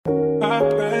I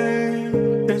pray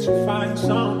that you find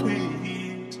some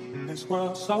peace in this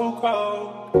world so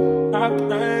cold. I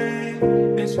pray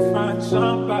that you find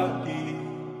somebody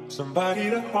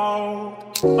to hold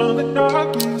on the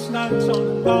darkest nights,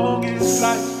 on the longest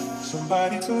flights,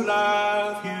 somebody to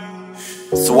love you.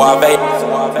 Suave. In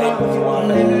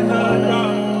the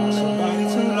dark, somebody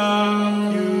to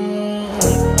love you.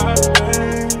 I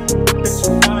pray that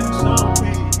you find some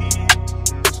peace in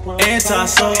this world.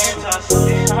 AntiSocial. I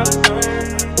pray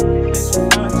that you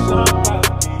find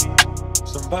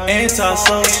somebody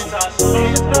AntiSocial.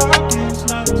 on the darkest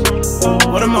nights, on the longest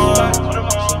What am I?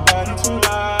 somebody to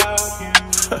love you.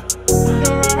 When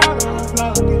you're out of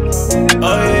luck,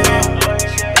 Oh yeah.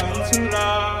 somebody to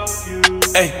love you.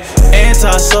 Hey,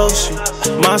 AntiSocial.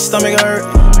 My stomach hurt.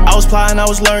 I was plotting, I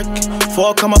was lurking. Before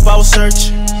I come up, I was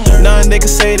searching. Nothing they could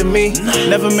say to me.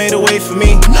 Never made a way for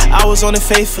me. I was on it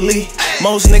faithfully.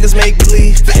 Most niggas make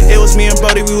believe. It was me and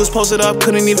Brody, we was posted up,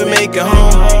 couldn't even make it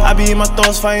home. I be in my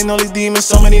thoughts fighting all these demons,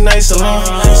 so many nights alone.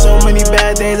 So many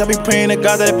bad days, I be praying to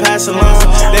God that it pass along.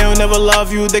 They don't never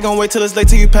love you, they gon' wait till it's late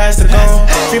till you pass the gone.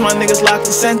 Free my niggas locked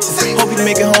in sentence, hope you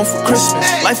make it home for Christmas.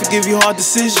 Life will give you hard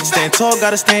decisions, stand tall,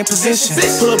 gotta stay in position.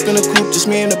 Pull up in the coupe, just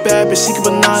me and the bad bitch, she keep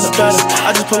a 9 or better. I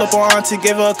just pull up on auntie,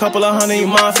 gave her a couple of $100, you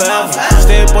mine forever.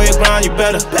 Stay up on your grind, you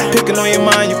better. Picking on your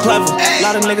mind, you clever. A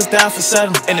lot of niggas down for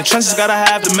 7. In the trenches, gotta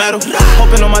have the metal.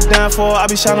 Hoping on my downfall, I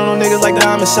be shining on niggas like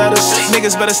diamond setters.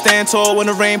 Niggas better stand tall when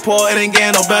the rain pour, it ain't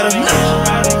getting no better.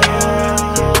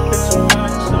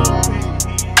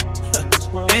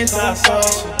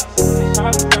 AntiSocial.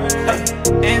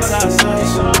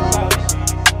 AntiSocial.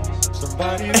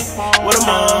 What am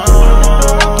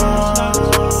I?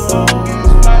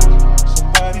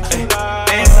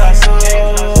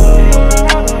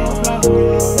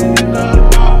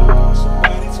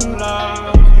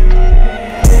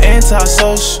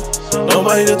 AntiSocial,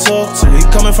 nobody to talk to. He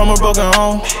coming from a broken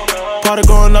home. Part of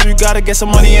growing up, you gotta get some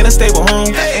money in a stable home.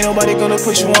 Ain't nobody gonna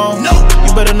put you on.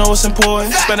 You better know what's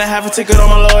important. Spend a half a ticket on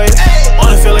my lawyer.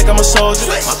 Wanna feel like I'm a soldier.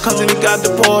 My cousin, he got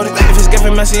deported. If it's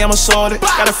getting messy, I'ma sort it.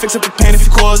 Gotta fix up the pain if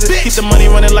you cause it. Keep the money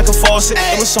running like a faucet.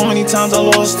 It was so many times I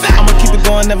lost it. I'ma keep it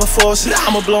going, never force it.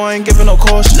 I'ma blow, I ain't giving no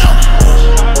caution.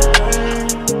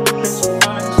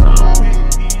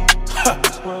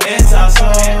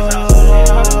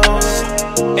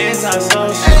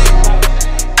 AntiSocial.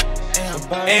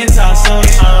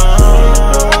 AntiSocial.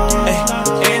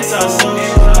 AntiSocial.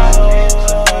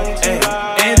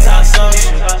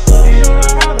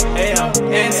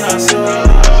 AntiSocial.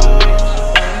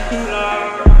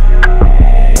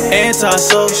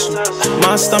 AntiSocial.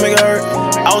 My stomach hurt.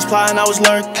 I was plotting, I was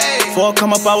lurking. Before I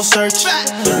come up, I was searching.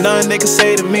 Nothing they could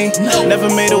say to me. Never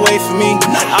made a way for me.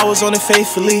 I was on it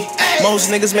faithfully.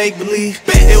 Most niggas make believe.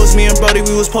 It was me and Brody,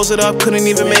 we was posted up, couldn't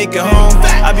even make it home.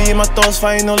 I be in my thoughts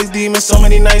fighting all these demons, so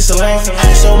many nights alone.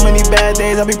 So many bad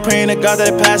days, I be praying to God that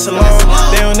it pass along.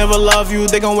 They don't never love you,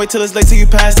 they gon' wait till it's late till you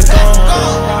pass the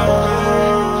gone.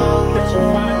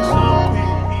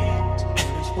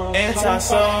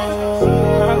 AntiSocial.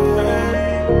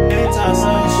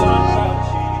 AntiSocial.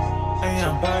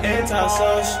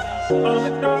 AntiSocial. On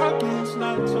the darkest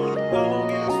nights, on the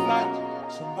longest flights,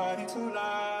 somebody to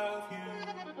love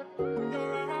you.